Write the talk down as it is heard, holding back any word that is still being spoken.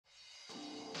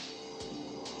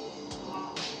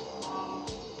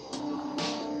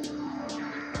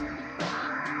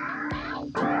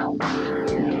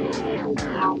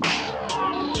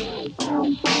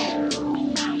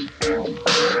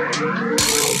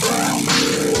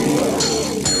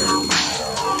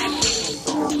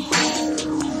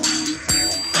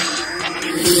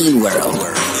world.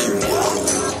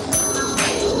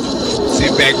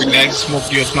 Sit back, relax,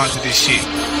 smoke your blunt to this shit.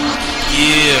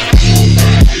 Yeah.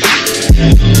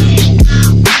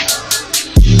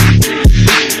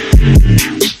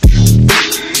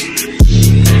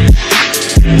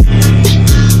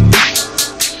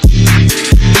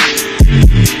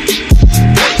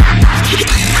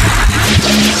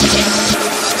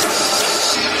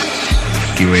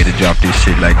 Get ready to drop this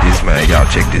shit like this, man. Y'all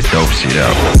check this dope shit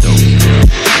out.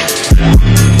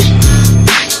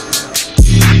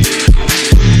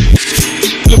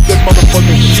 Flip that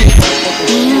motherfucking shit.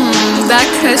 That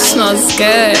kush smells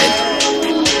good.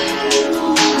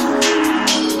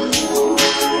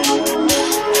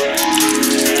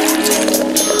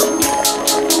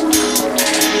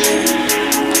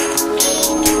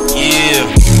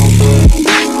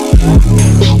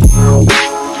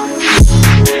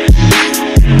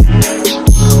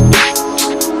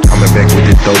 Back with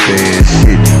this dope ass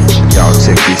shit. Y'all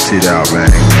check this shit out, man.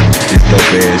 This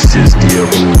dope ass shit still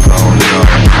moves on and on.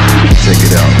 Check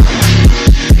it out.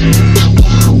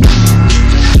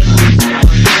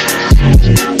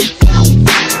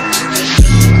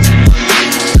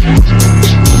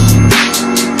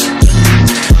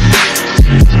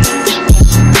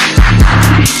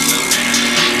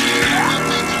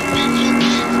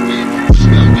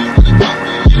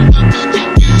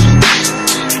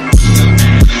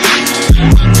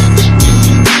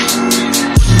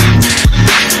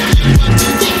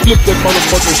 Flip that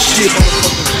motherfucking shit.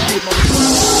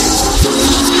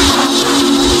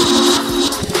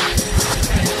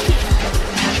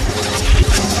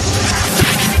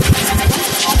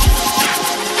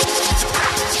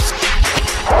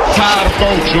 Tired of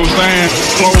folks, you know what I'm saying?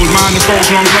 Closed-minded folks,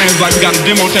 you know what I'm saying? It's like we got a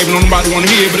demo tape and nobody wanna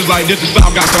hear it, but it's like this is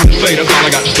South got something to say, that's all I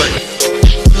got to say.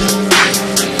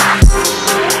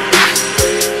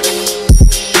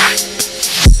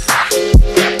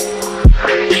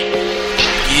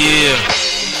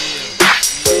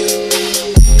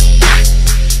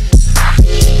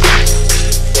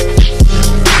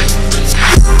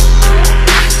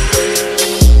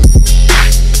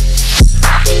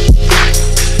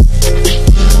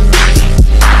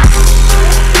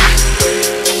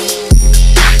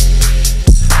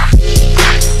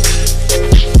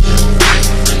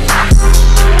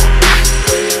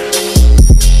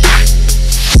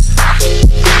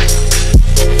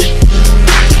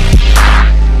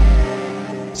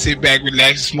 Sit back,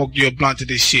 relax, smoke your blunt to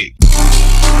this shit.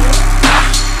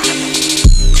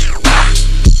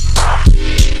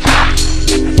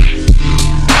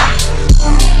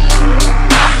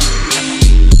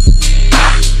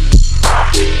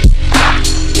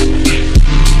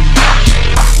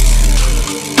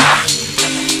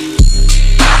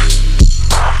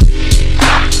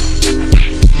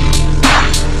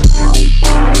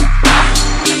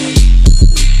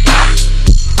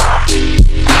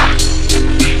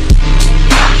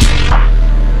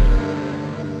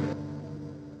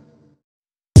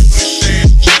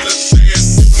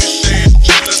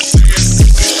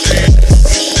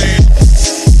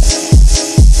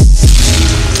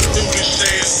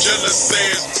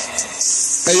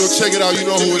 Hey, yo, check it out, you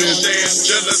know who it is.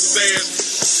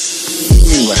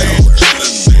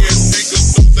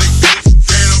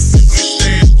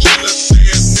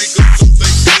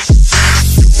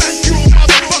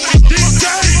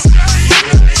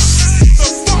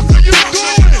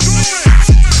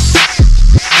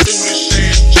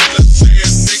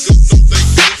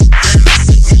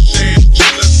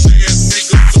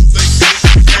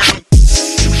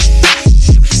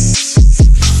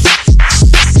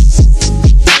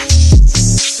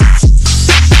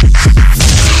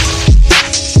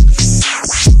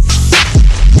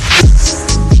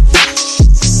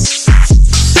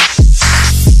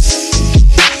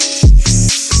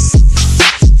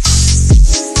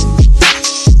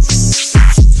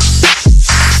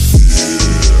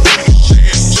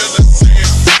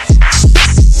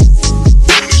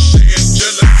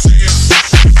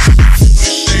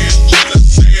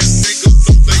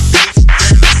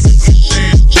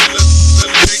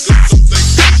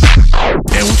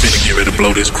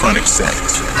 Blow this chronic sack.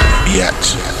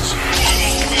 Biatch.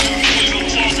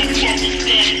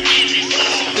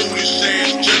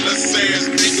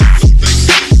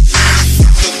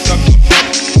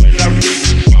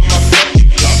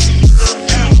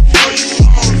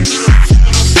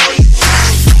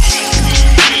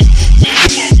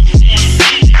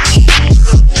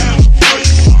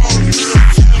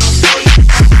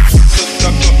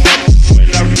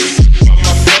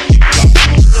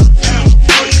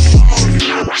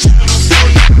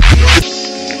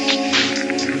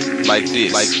 Like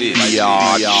this.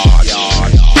 Yeah.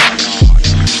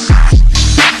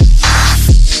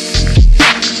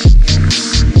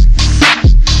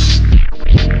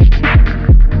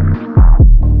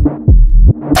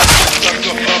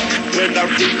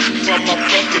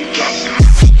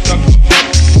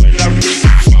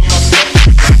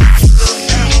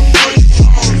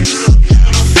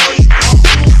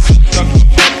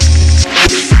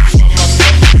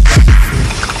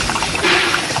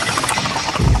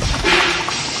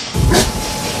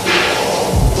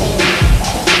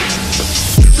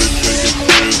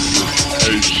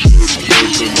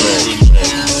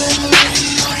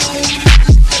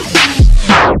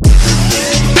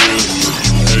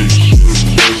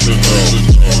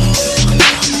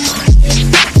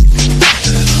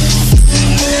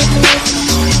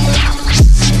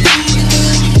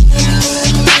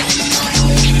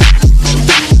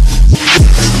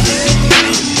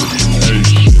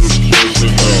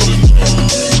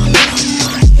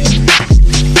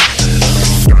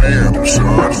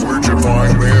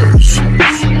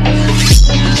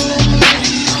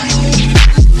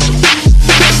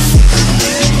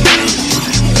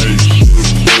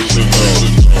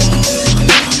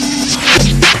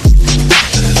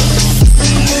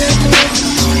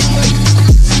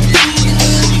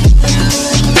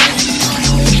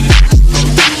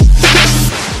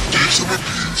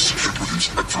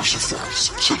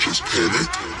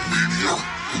 panic, mania,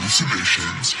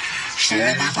 hallucinations, slow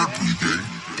labored breathing,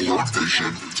 blurred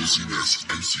vision, dizziness,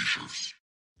 and seizures.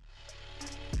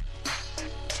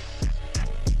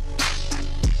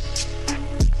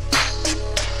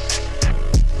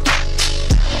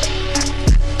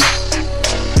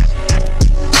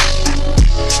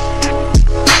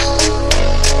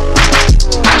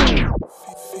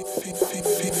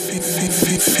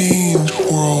 Fiend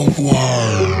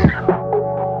worldwide.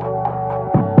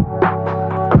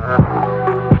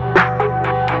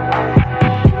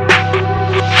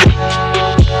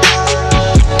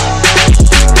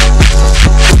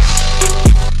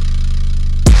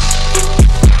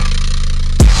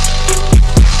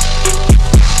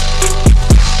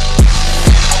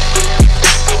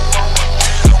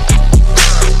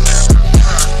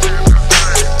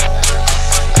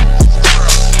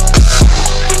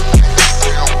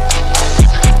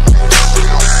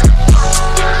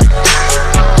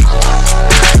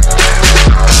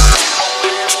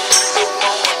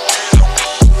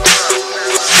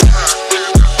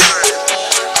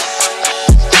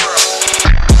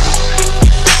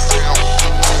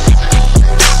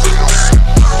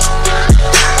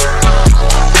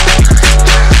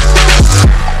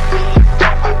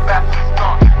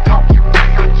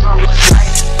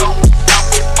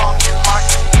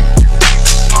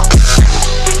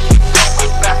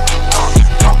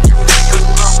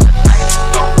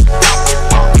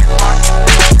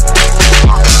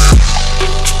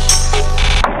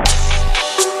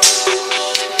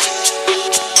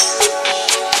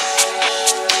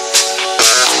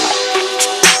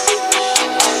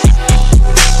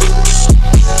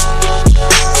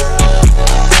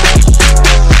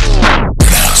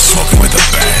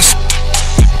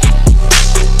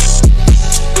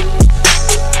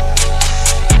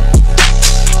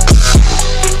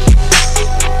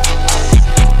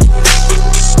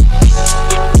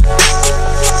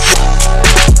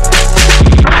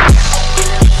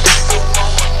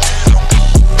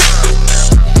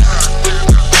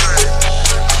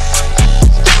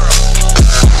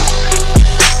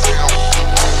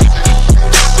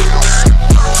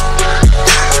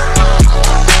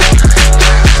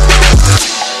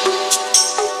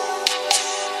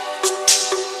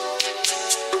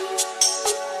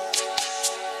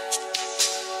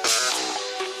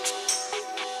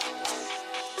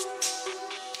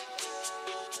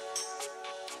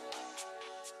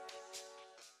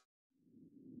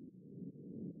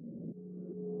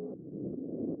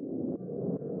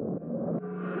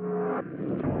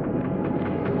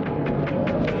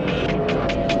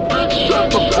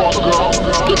 Shut the fuck up.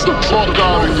 Get the fuck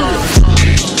out of here.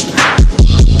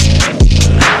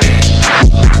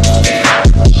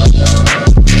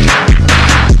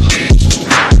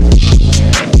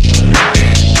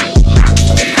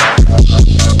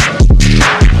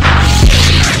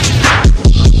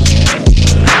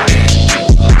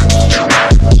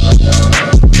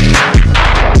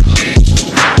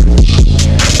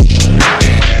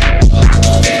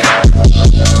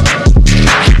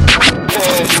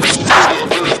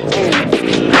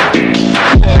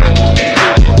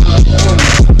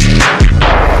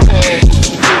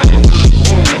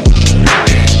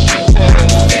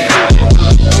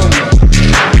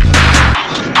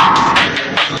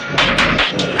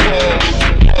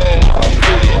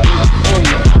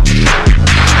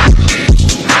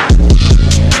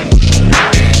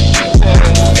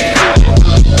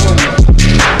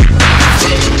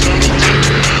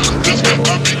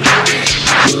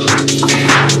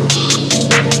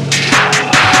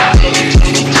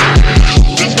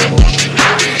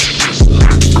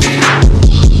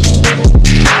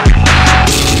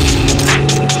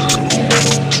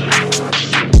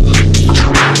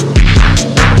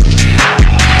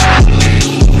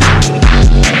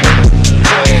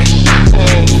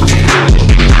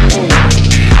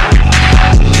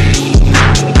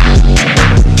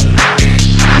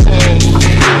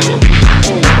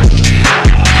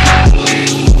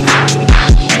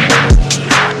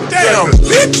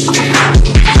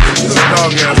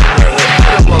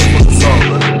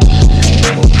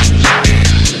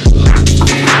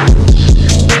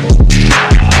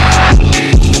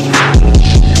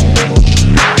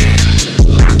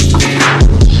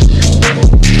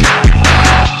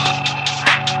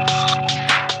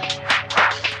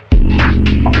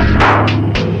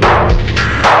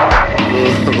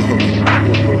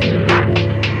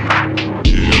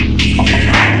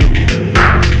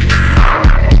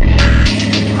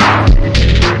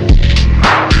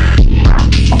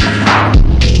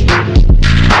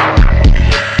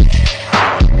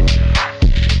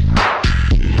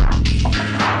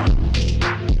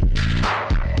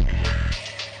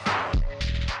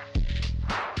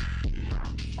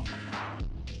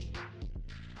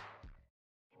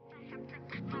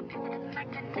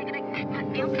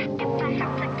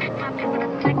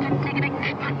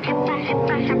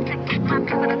 And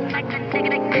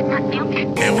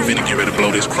we finna get ready to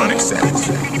blow this chronic savage.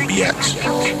 Biatch.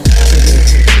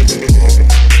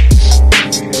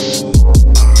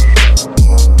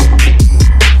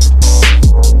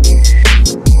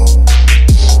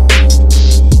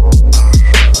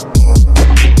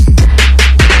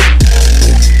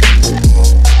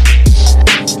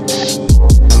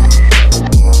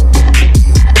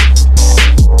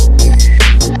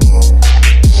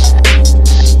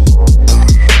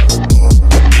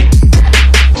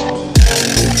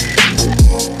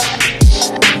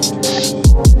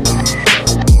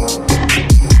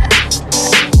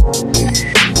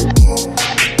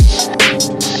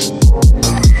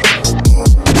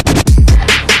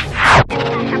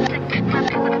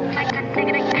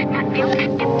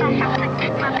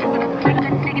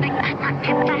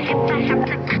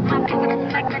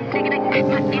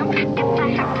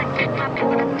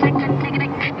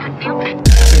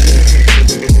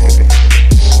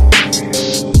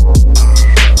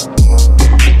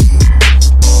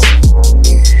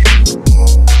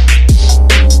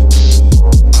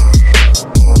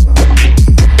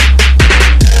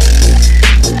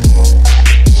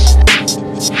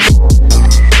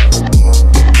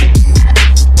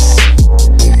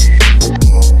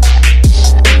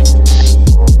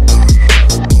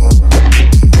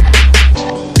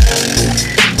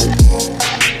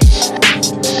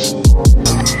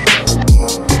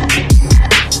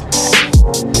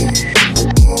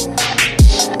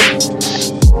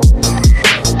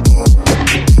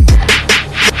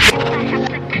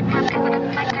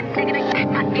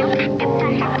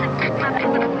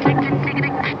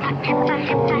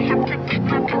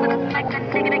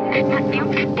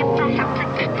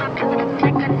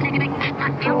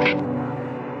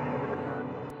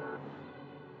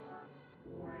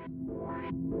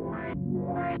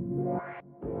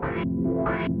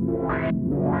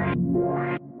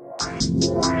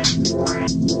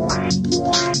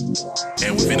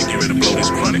 And we finna get ready to blow this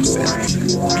chronic savage.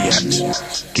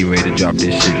 Biatch. Get ready to drop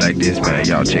this shit like this, man.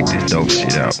 Y'all check this dope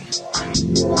shit out.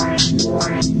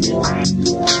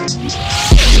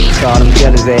 So all them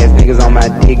jealous ass niggas on my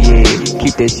dick, yeah.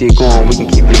 Keep that shit going, we can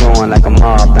keep it going like a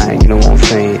mob thing, you know what I'm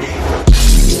saying?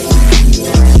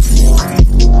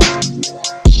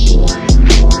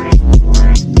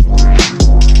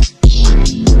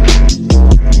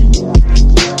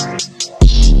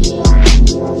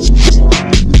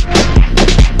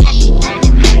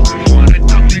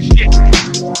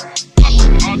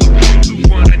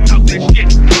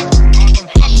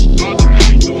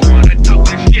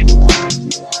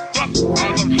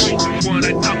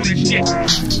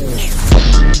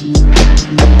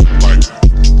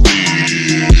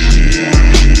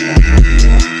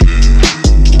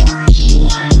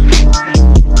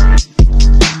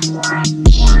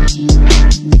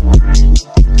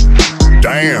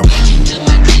 Damn.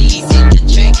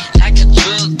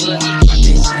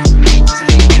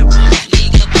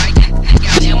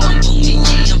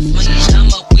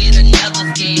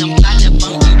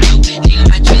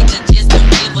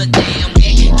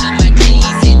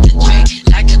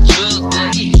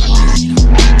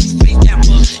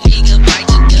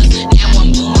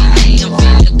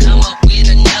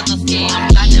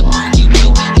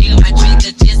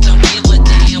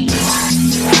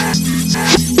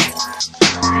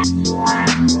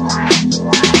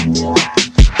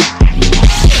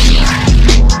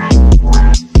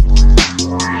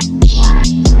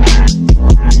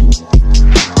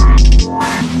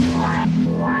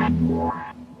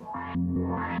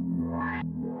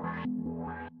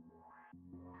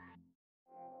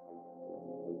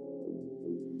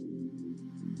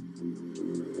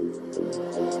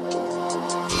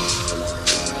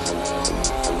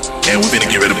 And we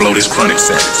finna get ready to blow this chronic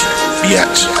savage.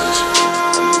 Biatch.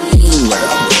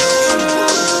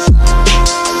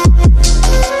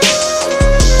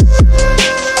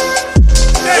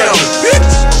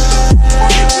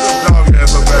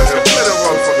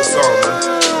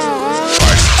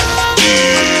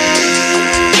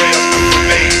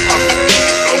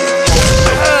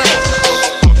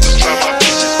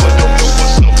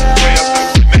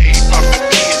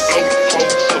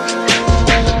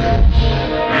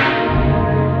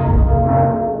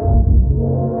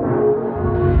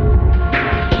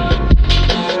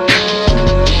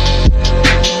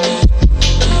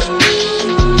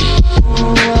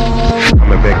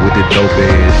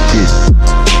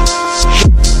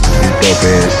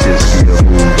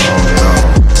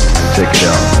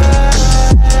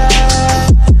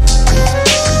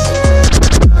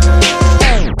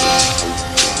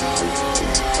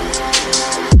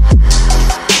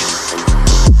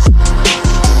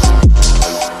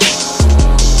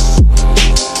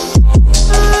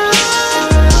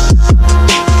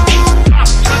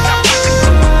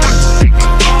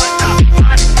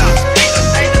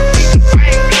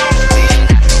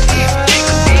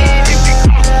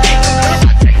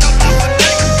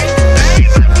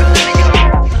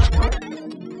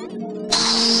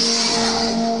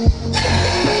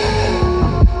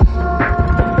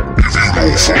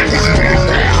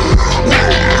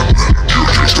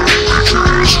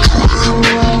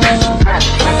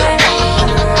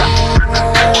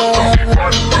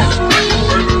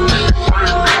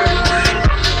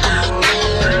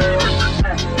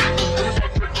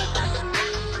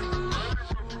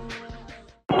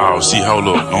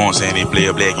 what I'm saying? They play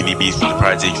a black and they bitch for the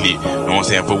project lit. Know what I'm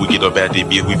saying? Before we get up out there,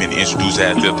 bitch, we finna introduce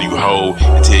ourselves to you hoes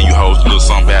and tell you hoes a little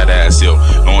something about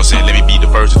ourselves. Know what I'm saying? Let me be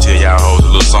the first to tell y'all hoes a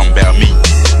little something about me.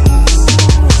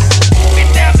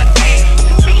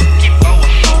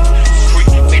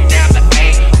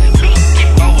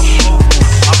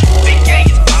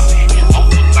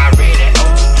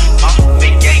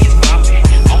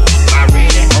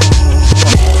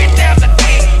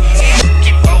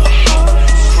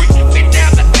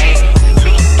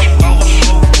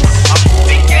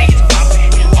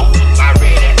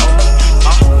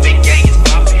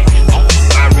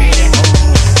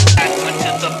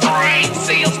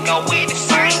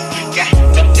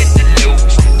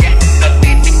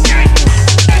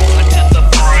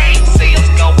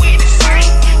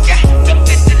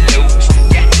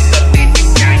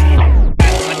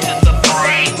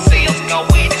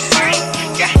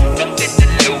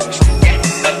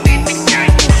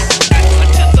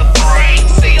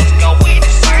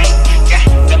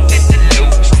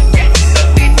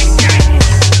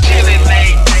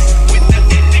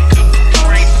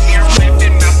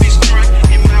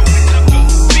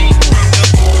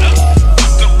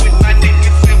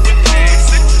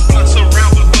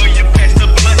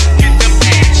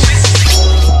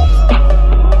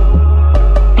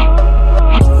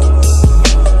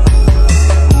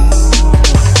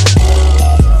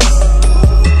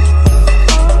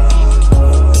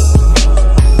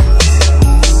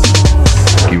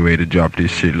 To drop this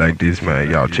shit like this,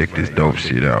 man. Y'all check this dope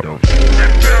shit out.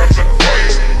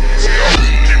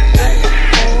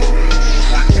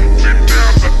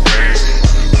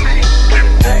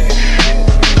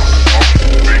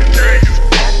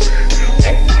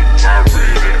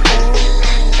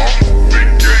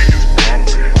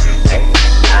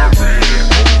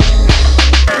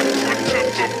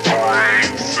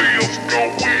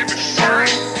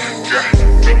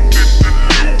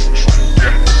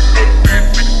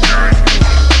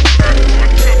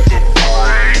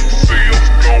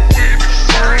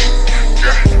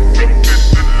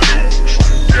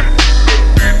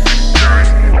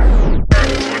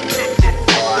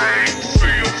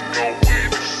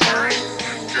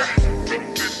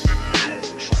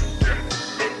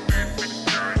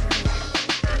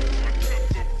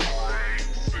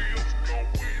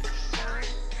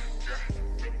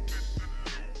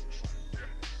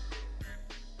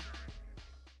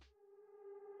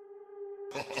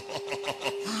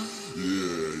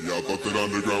 Yeah, y'all thought that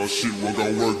underground shit wasn't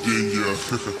gonna work, didn't ya?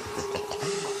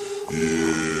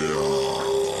 Yeah.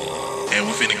 And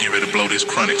we finna get ready to blow this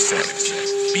chronic savage.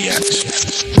 Biatch.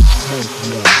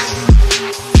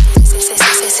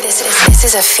 This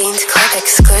is a Fiend Club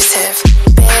exclusive,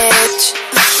 bitch.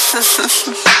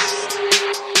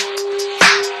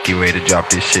 Get ready to drop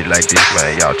this shit like this,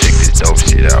 man. Y'all check this dope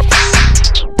shit out.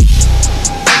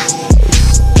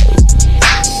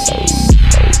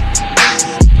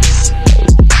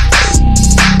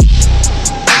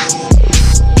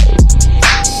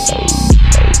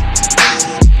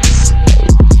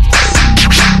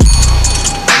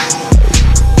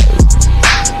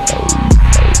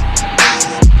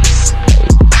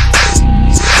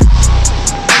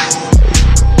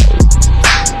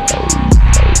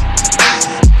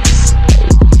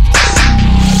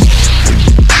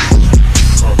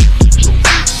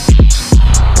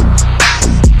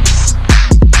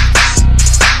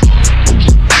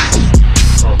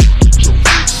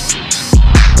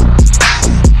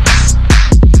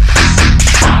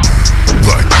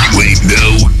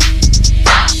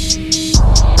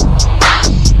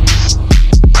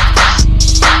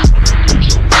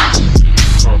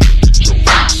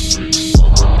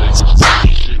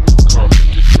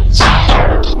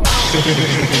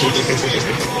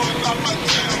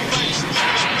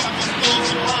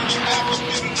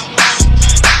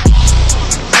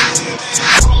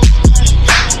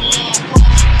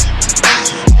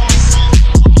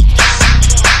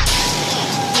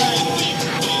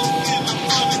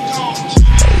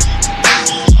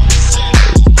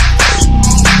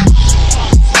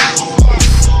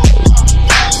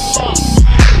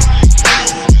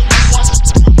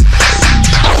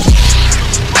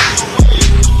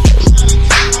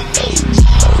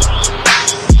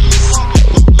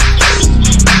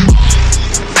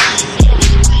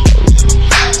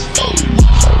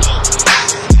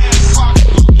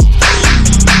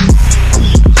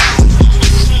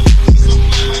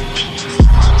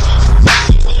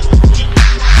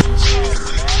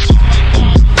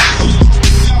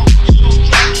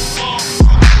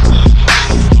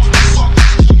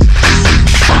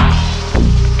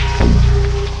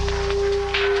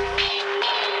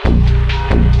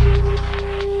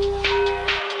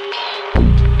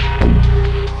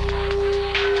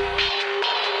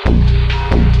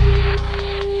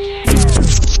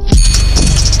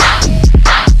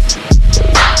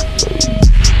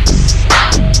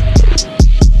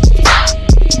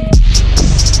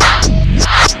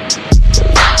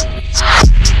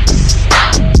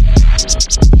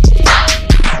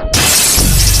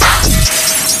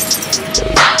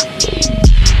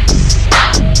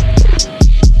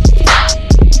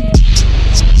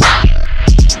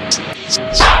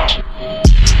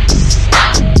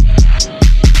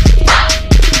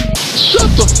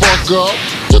 fuck up.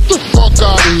 Get the fuck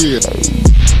out of here.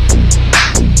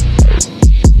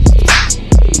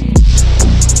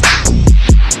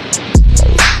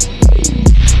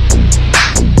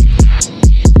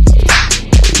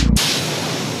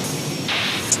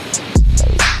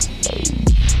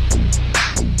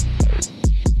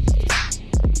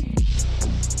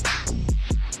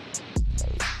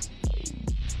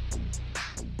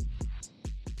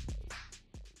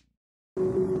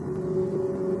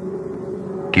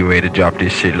 Get ready to drop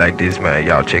this shit like this, man.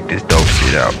 Y'all check this dope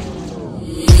shit out.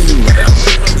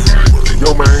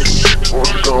 Yo, man, why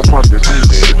don't you go and pop this in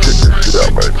there and check this shit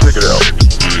out, man. Check it out.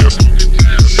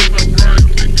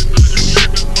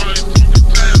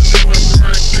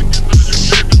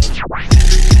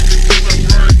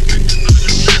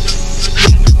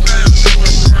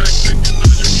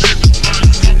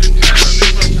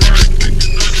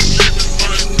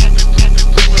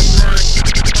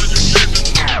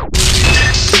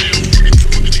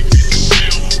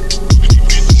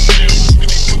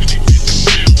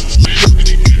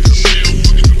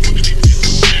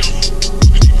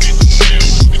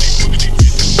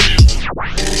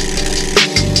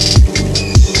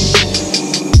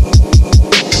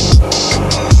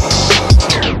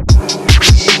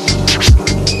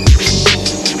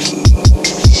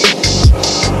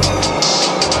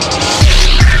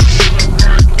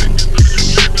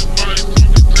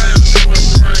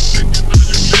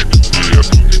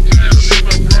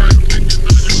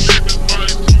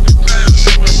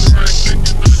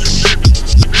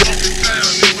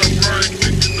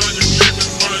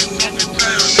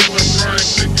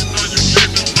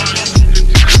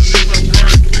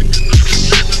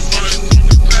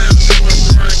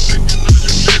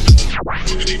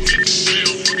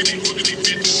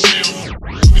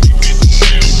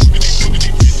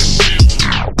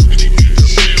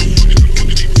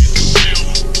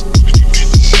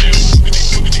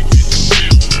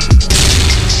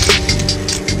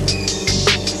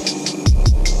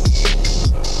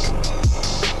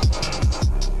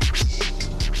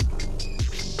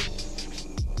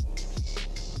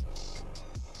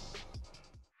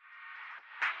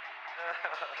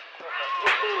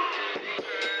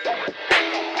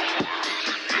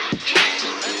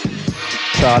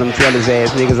 To all them jealous ass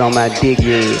niggas on my dick,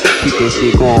 yeah. Keep this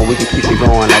shit going, we can keep it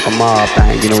going like a mob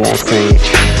thing, you know what I'm saying?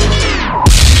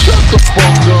 Shut the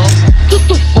fuck up. Get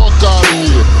the fuck out of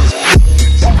here.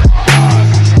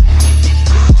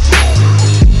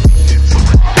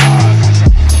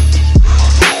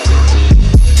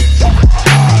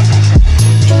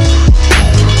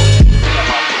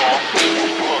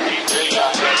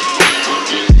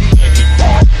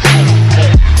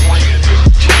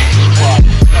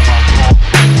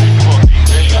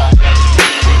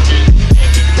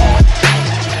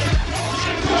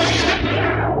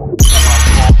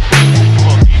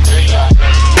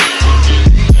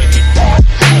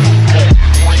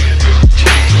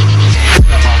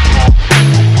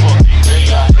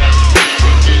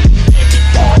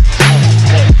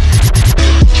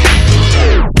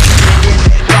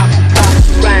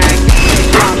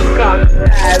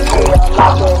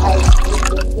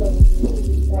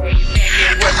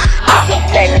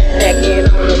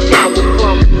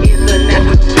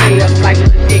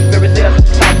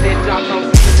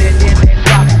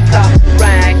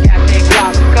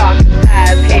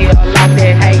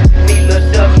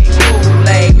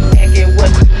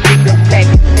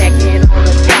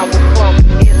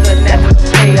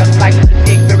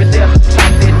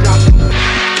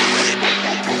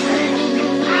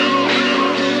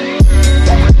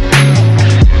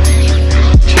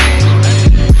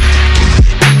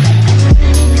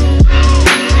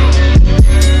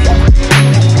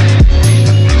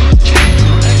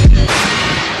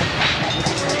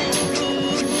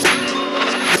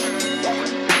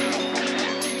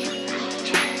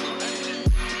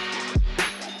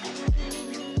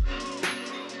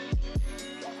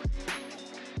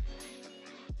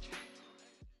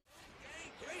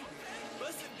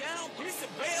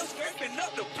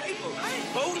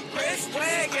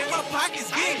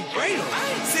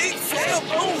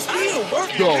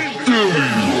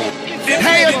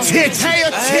 Hey,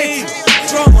 attention.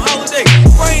 Drum holiday.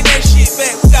 Bring that shit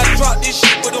back. We gotta drop this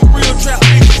shit with them real trap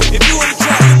niggas. If you in the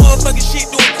trap, you motherfucking shit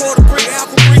doing quarter brick, half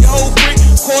a brick, whole brick,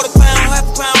 quarter pound, half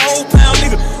a pound, whole pound,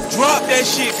 nigga. Drop that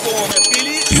shit for them, feel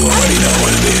it? You already know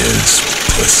what it is,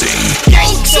 pussy.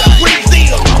 Gangsta,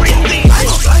 Brazil.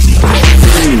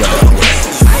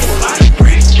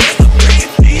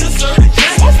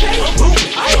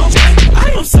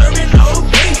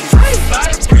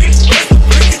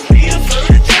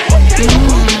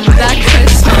 That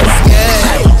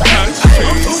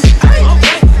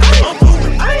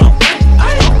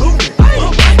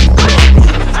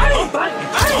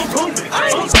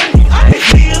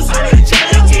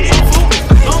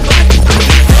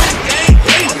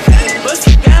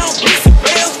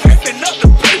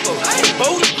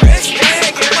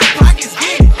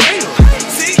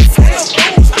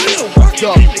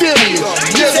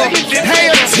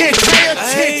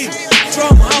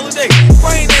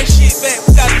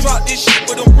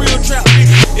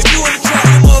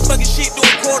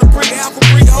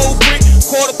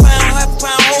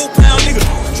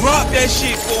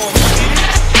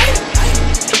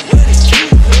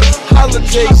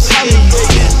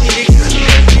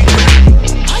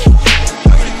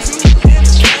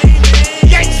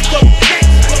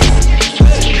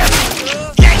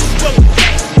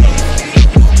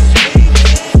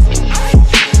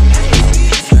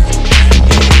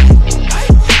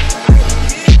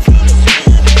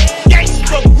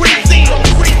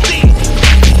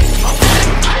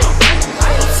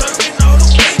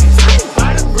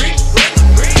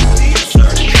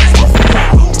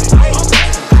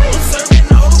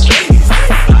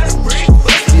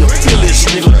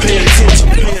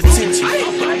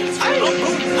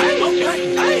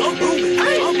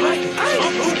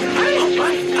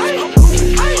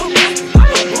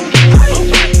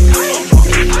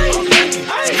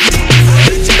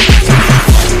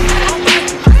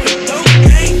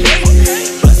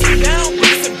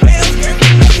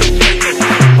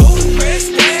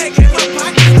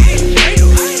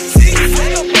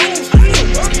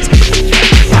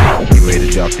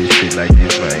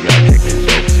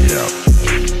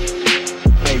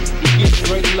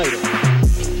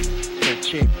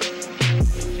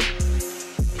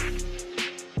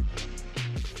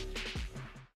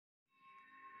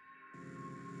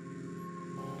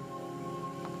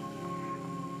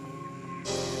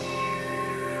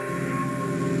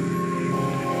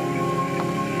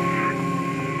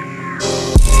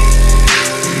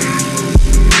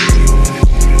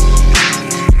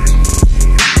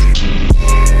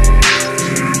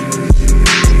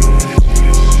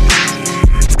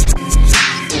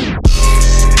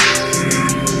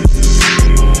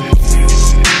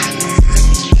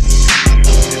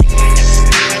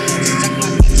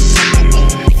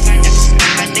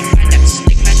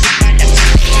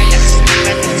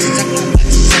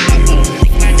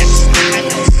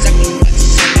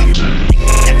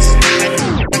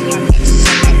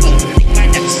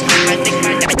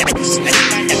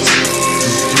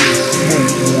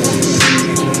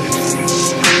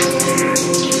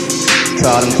To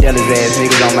all them jealous ass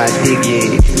niggas on my dick,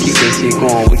 yeah. Keep that shit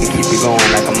going, we can keep it going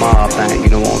like a mob thing, you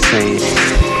know what I'm saying?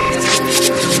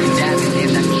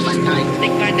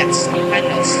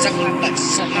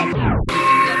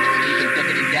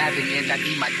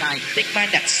 Take my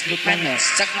nuts, look my nose,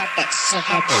 suck my butt, suck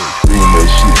my butt. Bring that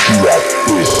shit to that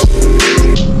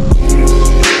pussy.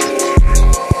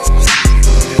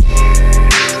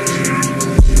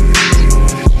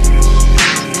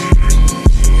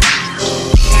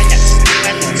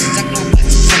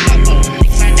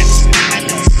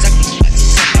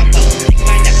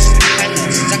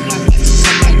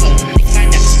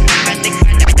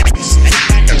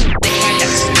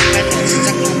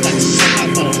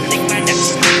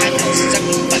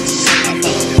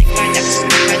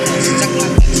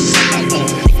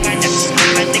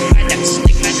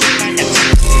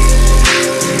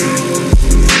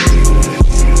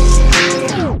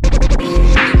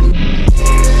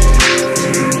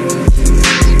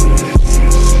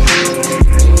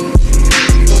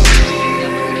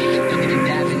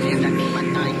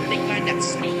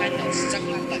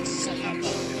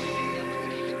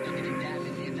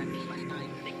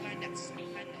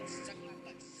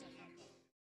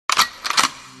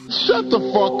 Shut the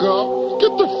fuck up.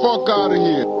 Get the fuck out of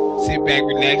here. Sit back,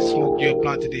 relax, smoke your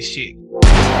blunt to this shit.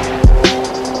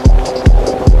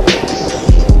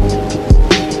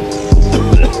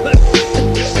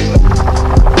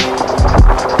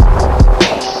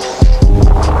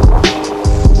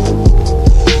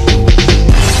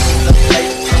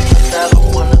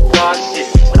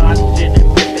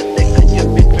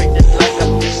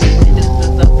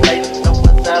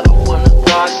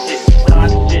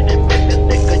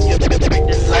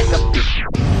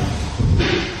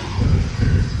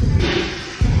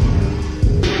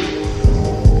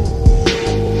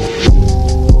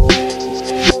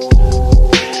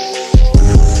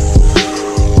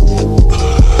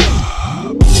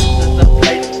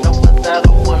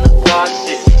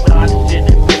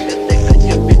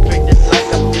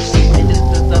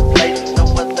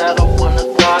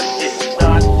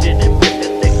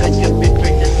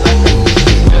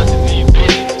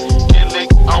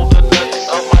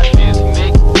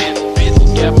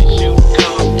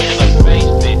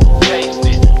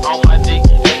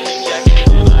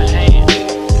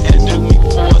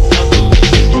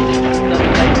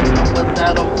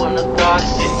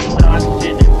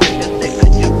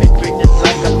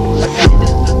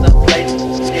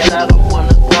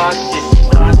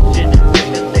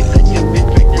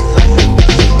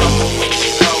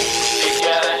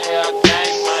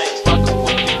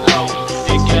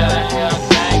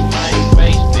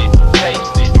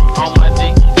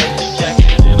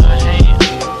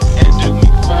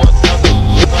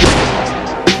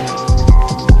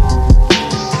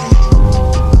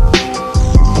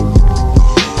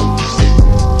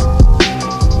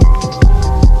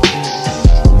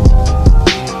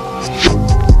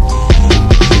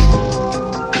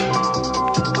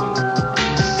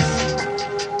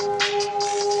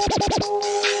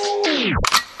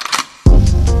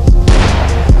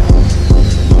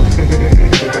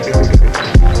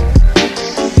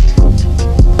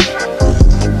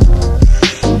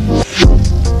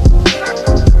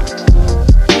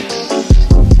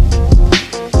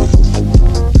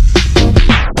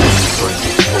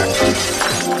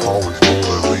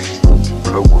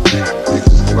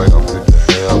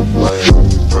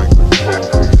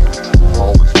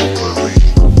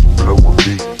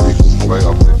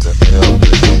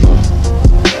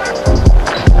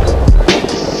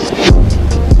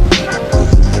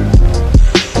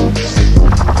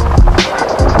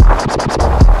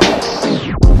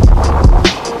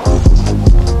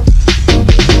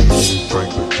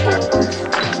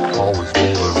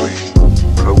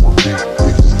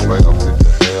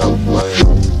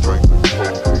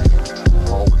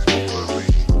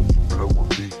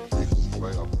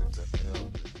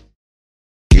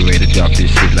 Drop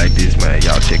this shit like this, man.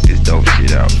 Y'all check this dope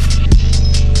shit out.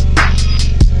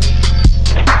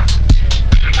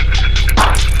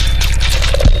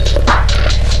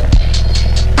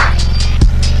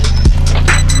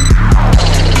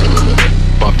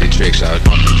 Bump the tricks out,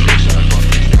 bump the tricks out, bump the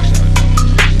tricks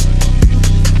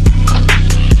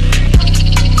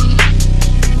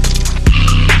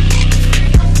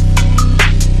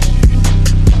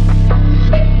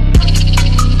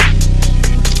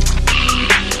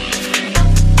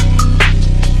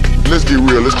Let's get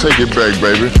real, let's take it back,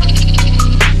 baby.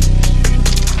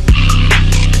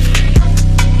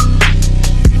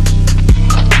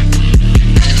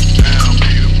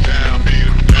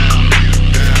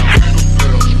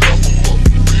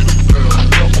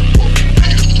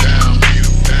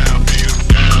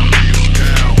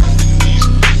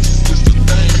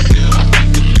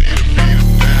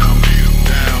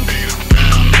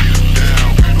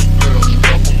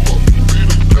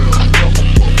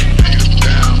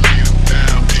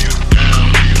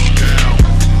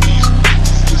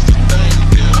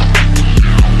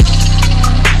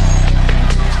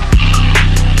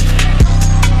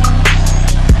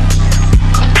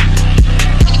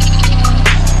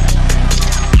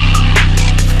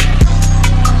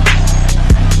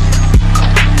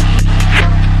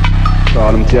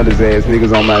 all them jealous ass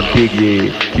niggas on my dick,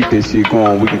 yeah. Keep that shit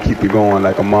going, we can keep it going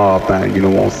like a mob thing, you know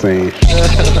what I'm saying?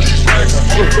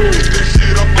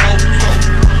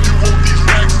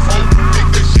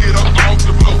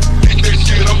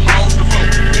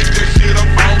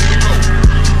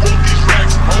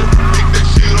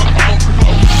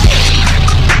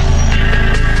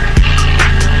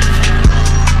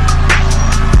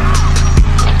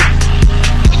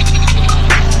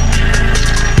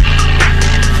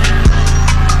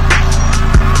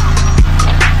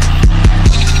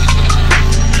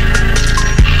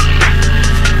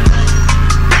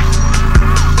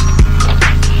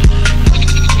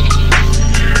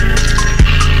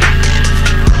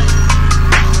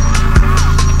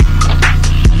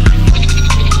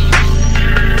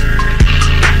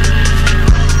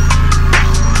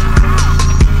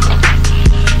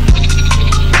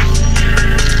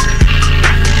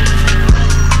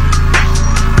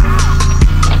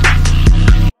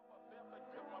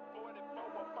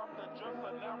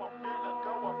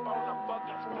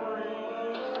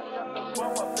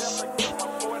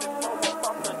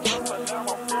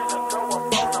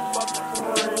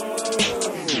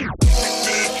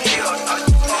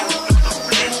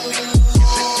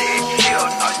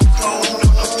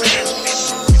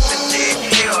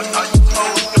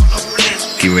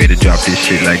 Get ready to drop this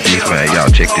shit like this, man. Y'all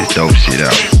check this dope shit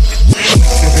out.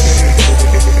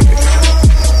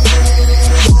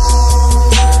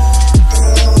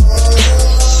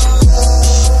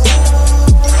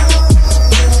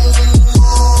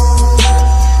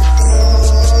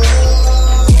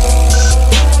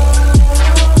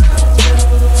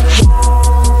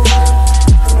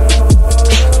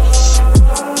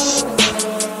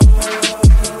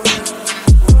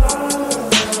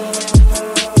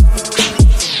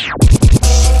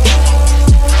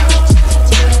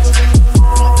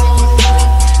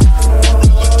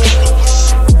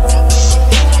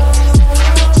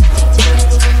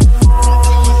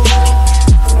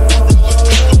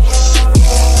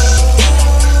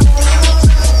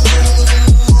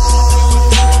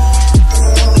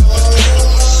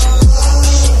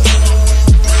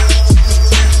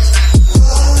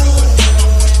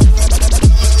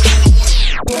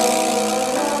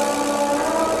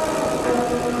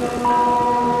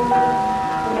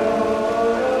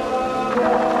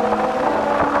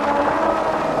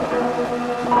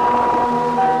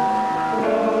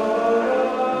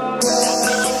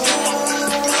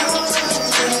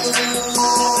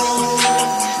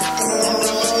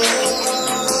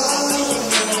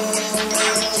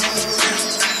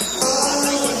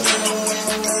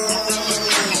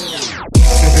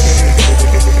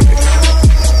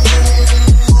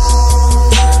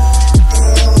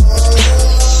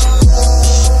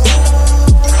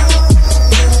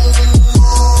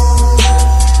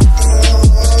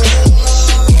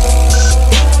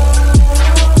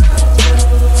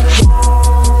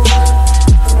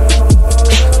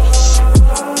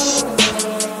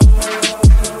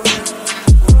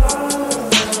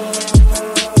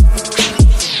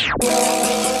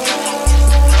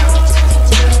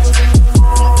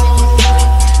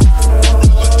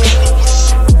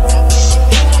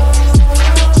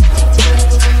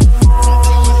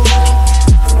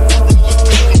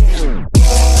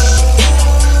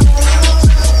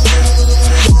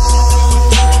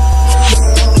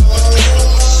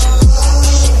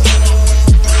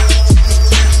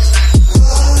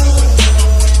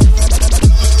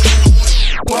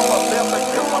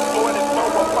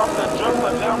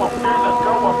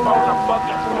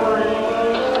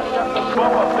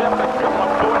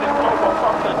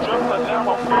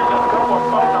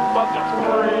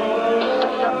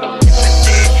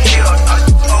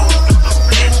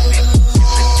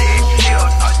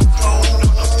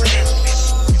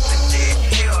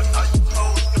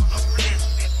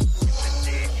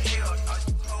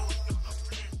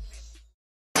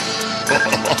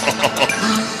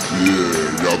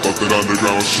 Y'all thought that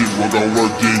underground shit was gonna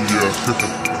work, didn't ya?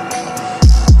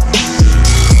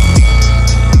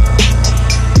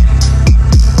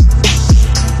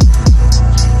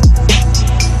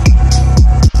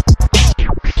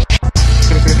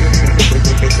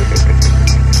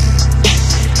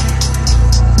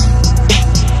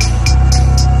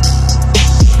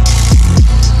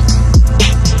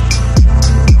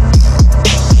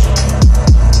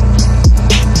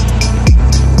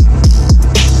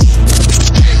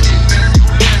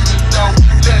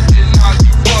 All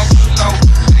you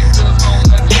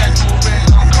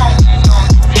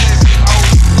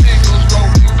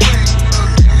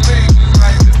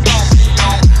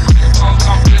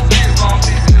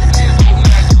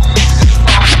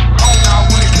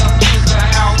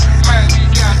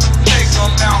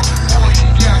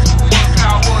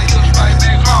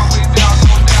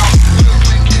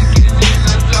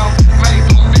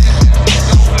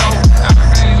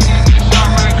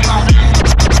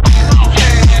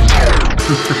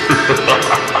For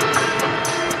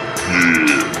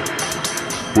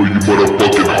you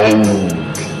motherfucking hoes.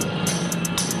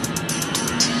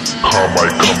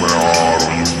 Carmike coming hard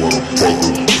on you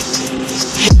motherfuckers.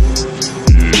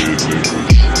 Yeah,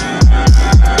 niggas.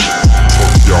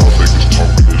 Fuck y'all niggas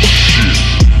talking this shit.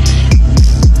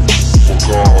 Fuck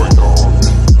all y'all.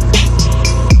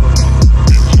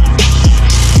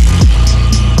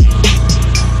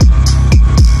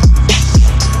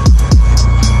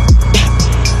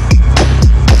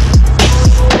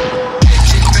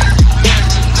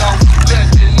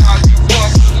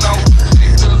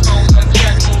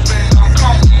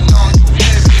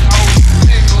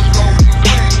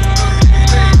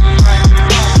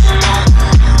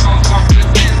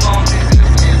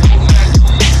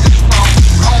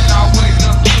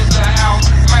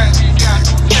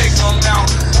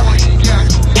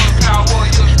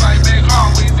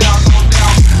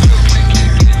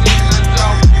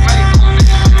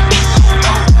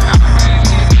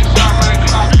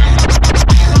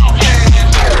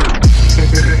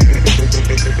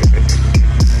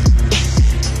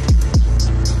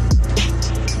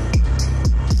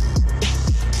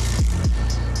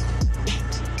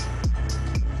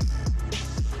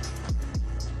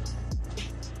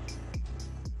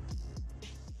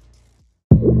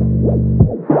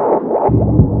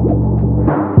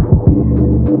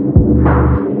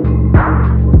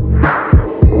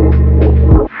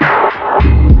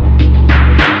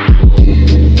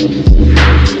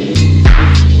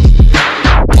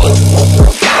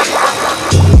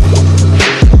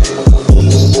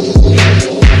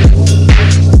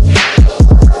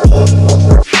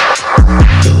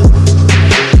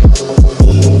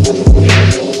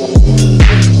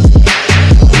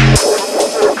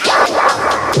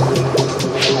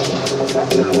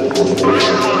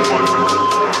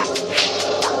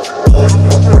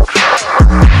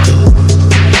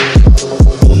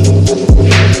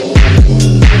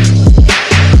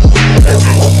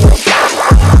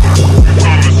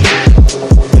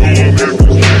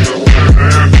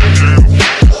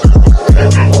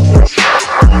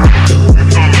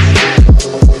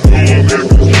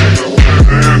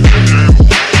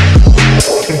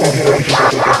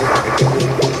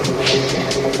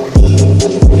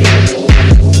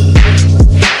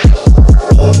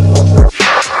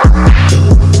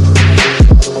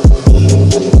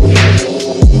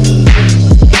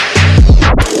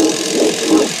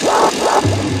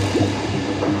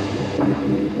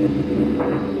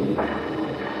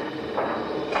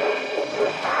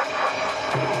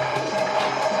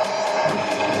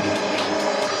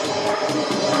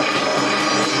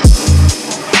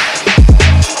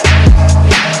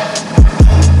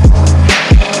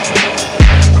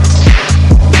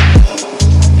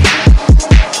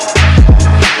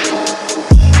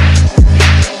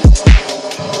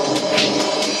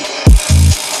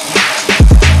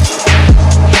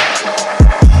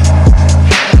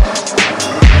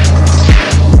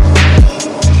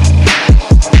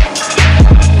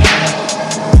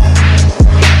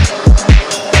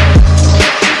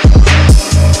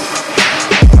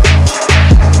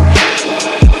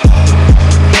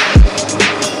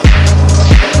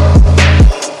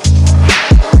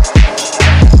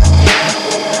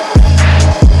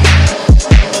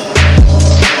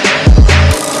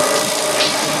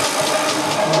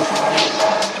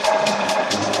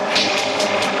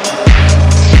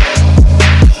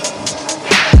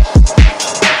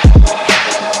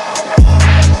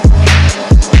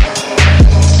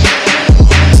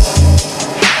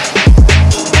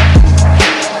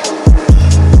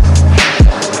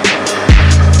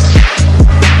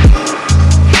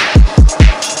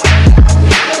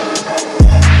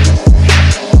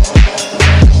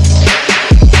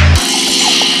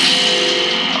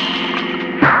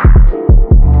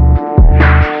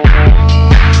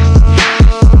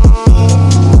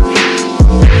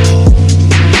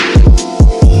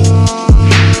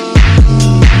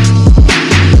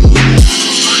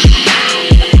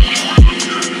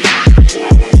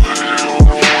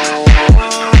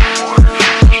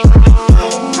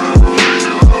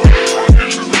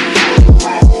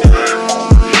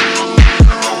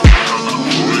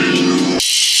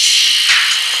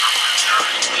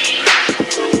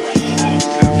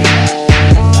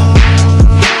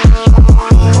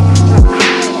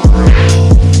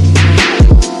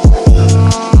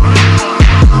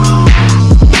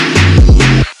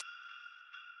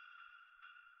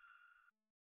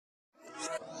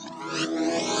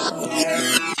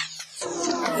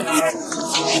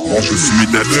 Bon, je vais fumer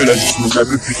de la beuh, là, je fume de la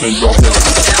beuh, putain de bordel.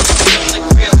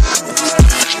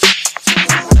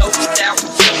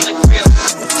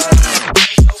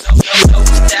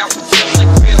 Down.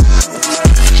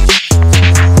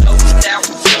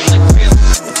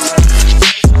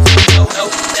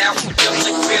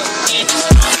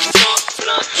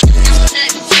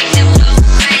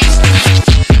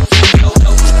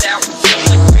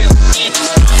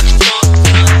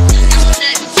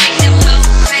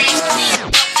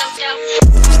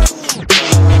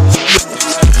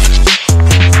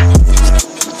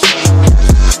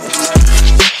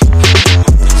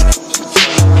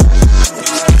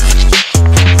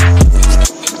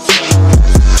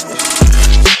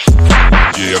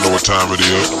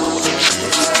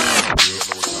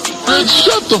 Man,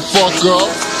 shut the fuck up.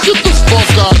 Get the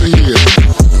fuck out of here.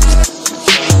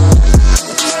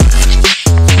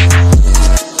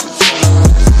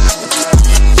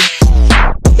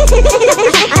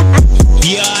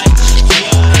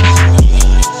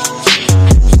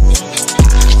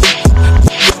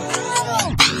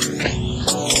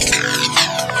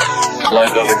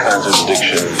 Like other kinds of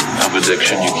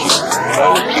addiction, you keep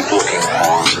looking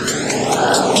for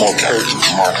more potent,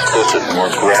 more explicit, more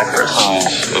graphic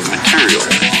kinds of material.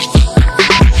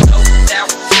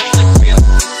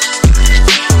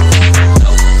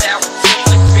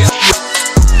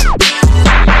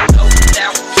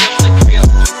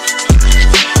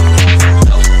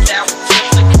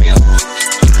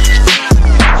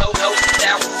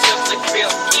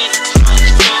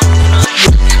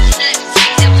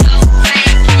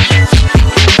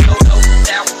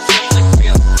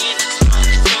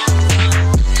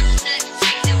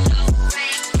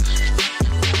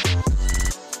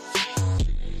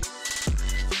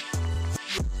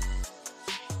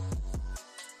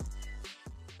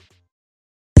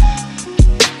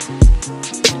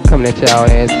 Coming at y'all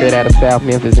ass straight out of South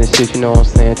Memphis and shit, you know what I'm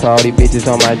saying? To all these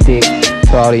bitches on my dick,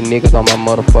 to all these niggas on my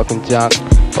motherfucking jock.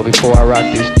 But before I rock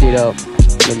this shit up,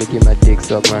 let me get my dick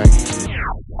sucked, man.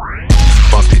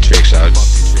 Fuck the trick shot.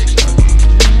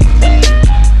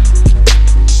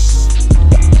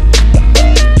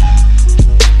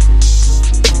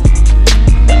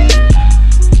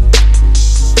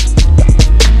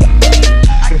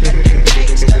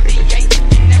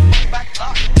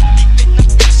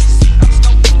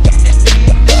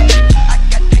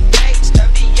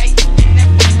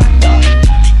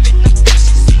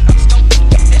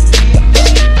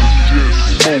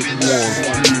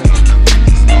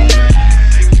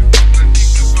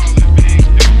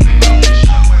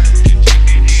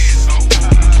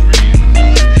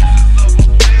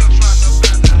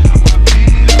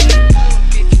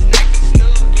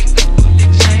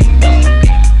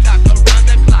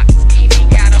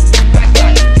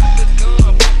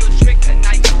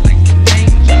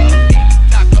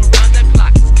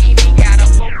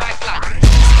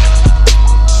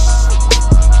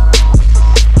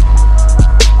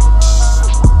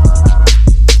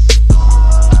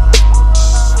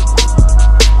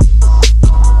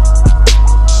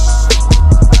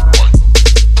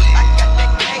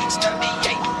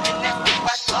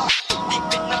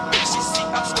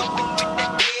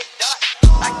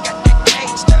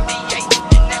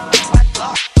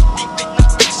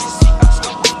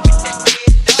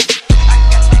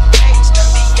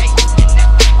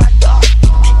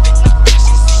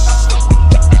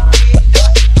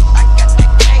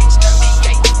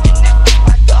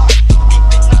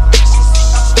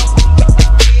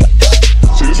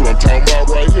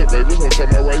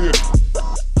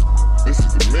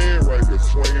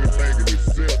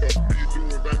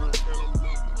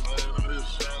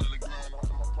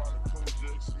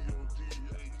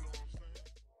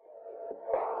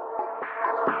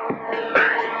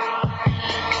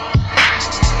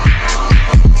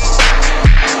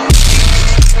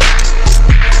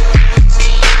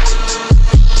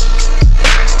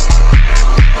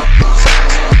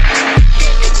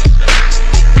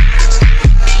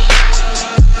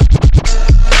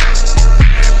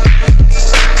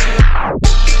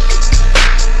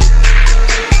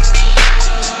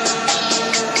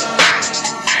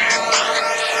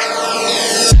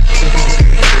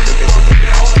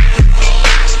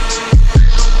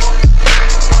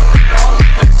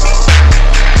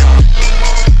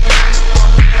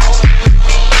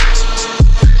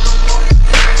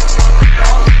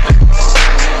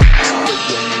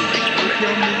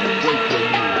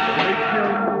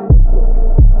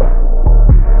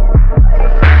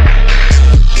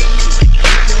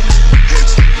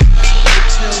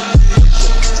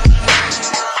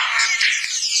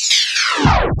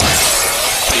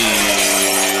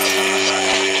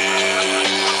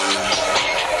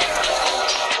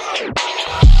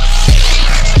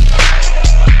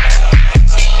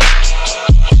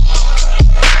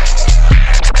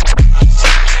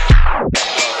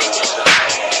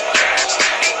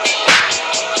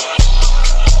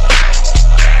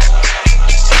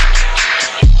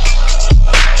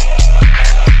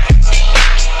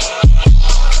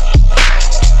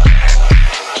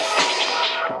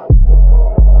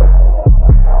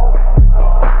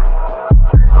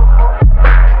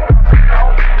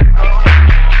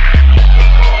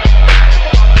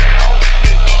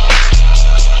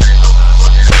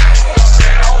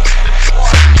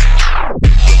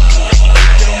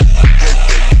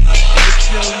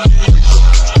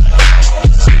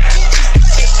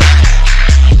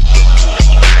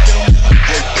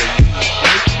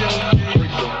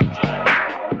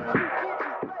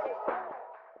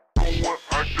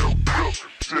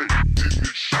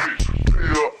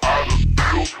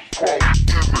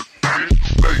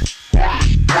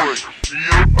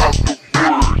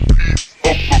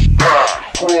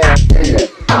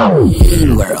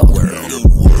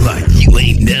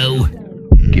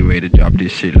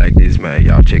 shit like this, man,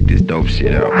 y'all check this dope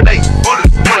shit out. Hey, bullet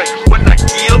point, when I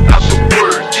give out the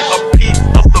word, get a piece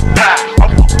of the pie.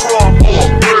 I'm a crawl for a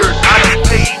bird. I done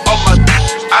paid all my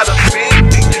I done been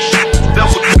in your shoes. That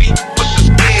was me, put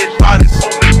the dead bodies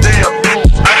on the damn roof.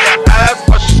 I got eyes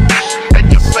for you and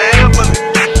your family.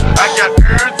 I got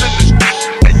ears in the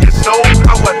street, and you know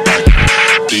how I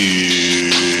do.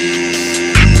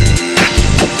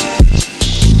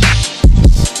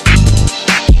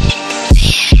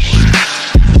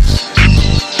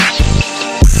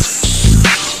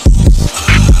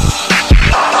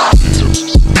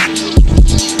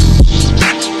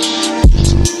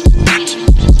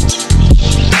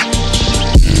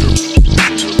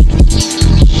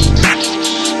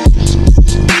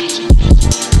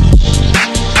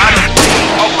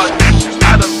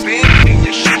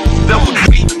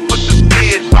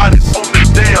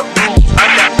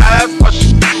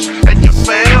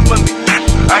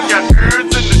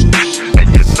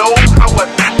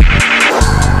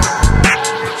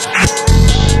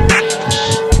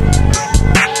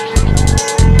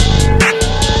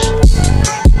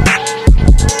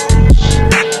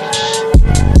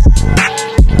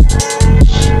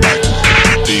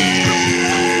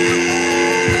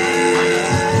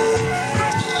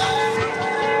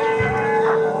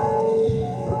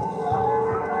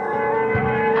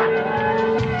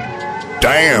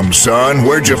 Damn, son,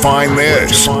 where'd you find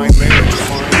this?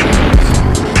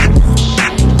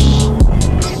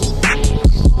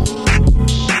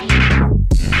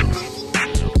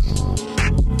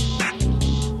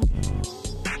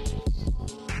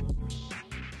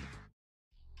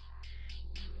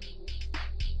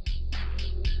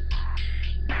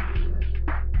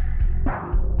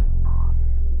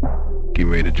 Get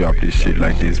ready to drop this shit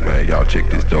like this, man. Y'all check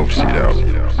this dope shit out.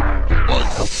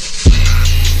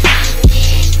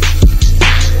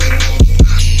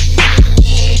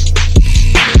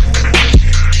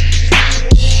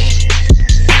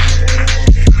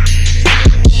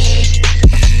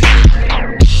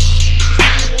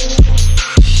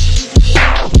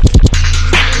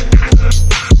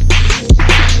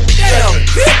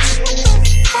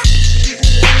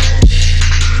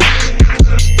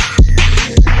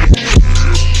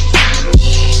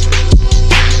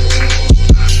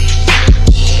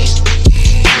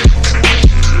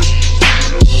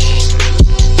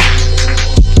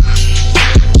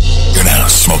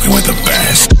 With the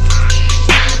best.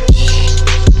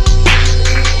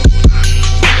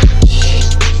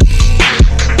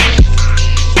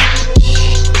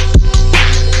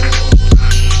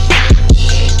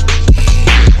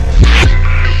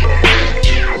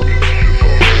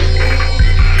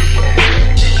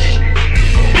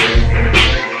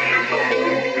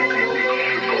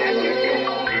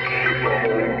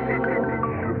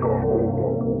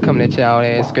 Coming at y'all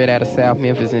ass straight out of South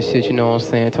Memphis and shit, you know what I'm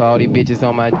saying? To all these bitches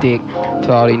on my dick,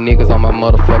 to all these niggas on my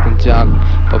motherfucking jock.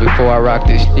 But before I rock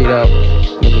this shit up,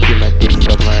 let me get my dick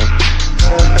sucked, man.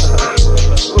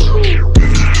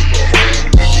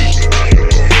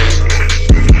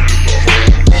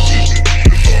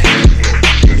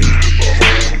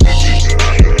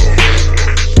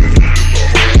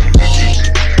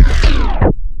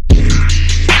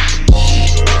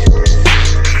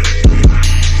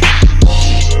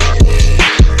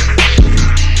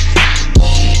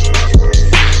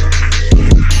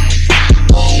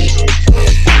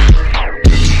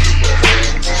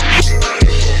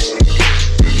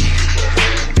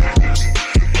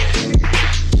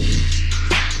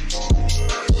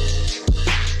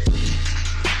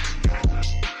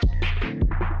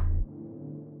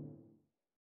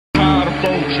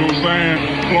 Folks, you know what I'm saying?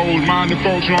 Closed-minded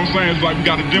folks, you know what I'm saying? It's like we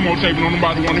got a demo tape and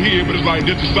nobody want to hear it, but it's like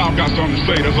this the South got something to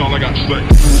say, that's all I got to say.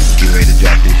 Get ready to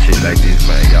drop this shit like this,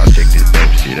 man. Y'all check this dope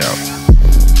shit out.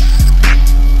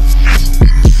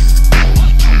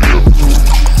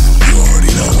 You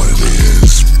already know what it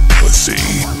is, pussy.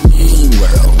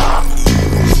 Well.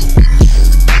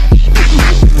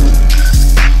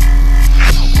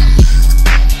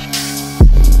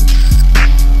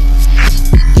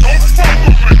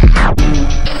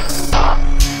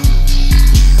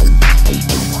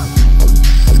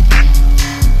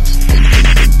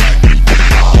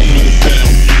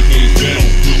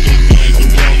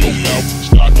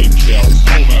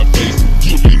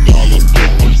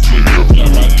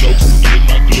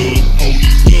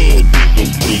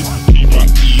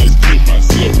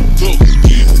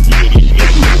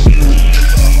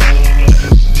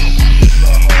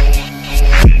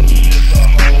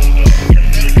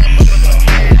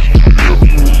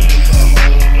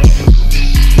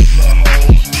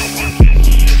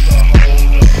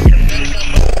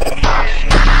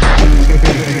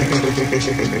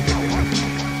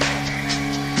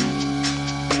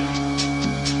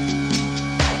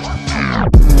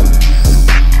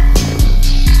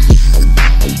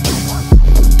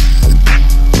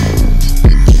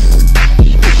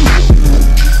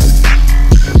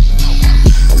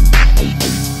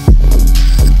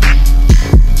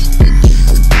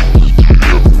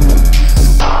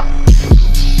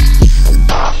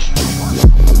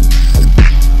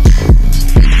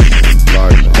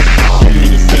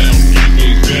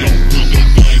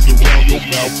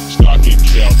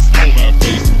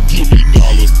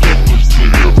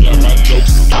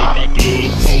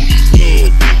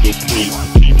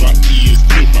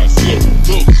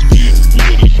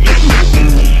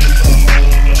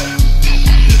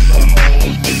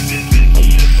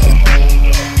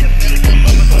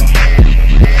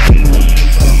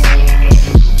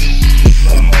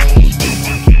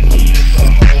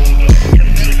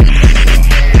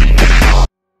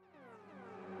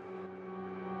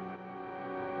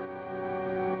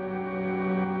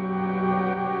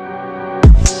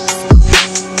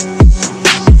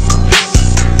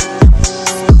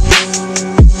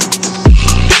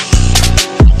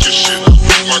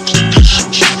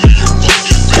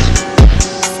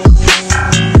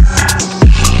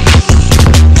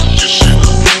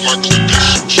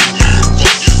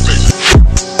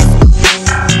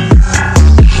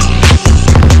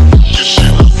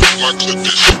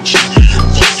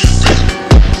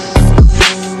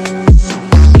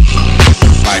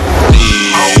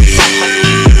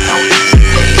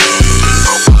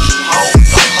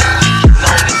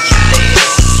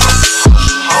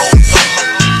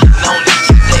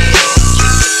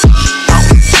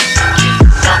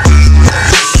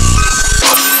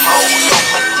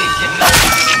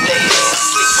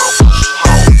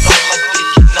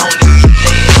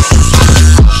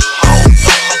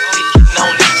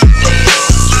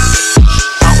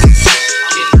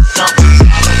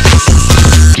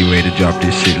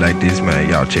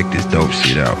 check this dope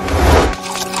shit out.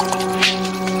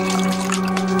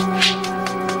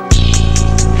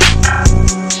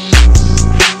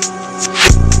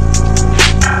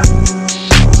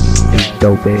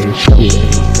 Dope ass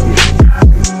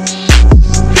shit.